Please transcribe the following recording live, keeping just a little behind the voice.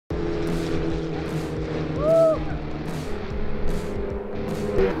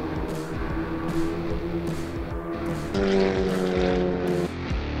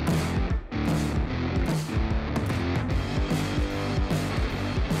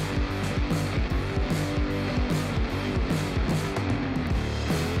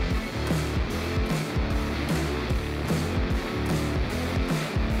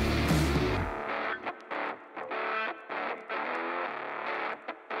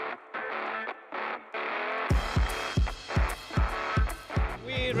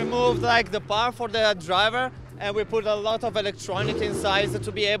We removed like the part for the driver, and we put a lot of electronic inside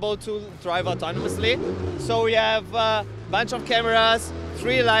to be able to drive autonomously. So we have a bunch of cameras,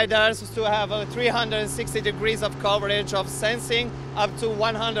 3 lidars to have 360 degrees of coverage of sensing up to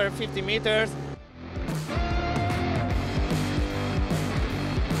 150 meters.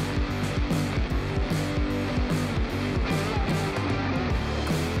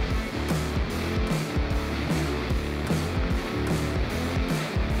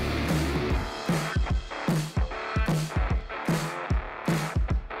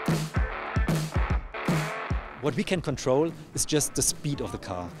 What we can control is just the speed of the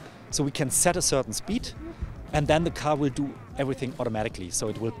car. So we can set a certain speed, and then the car will do everything automatically. So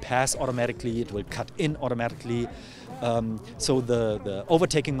it will pass automatically, it will cut in automatically. So the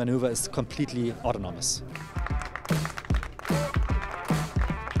overtaking maneuver is completely autonomous.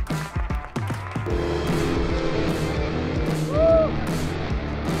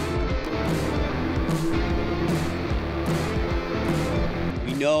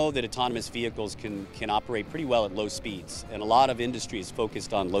 We know that autonomous vehicles can operate pretty well at low speeds, and a lot of industry is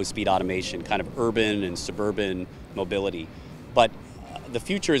focused on low-speed automation, kind of urban and suburban mobility. But the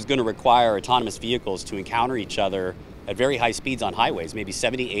future is going to require autonomous vehicles to encounter each other at very high speeds on highways, maybe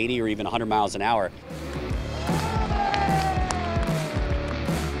 70, 80, or even 100 miles an hour.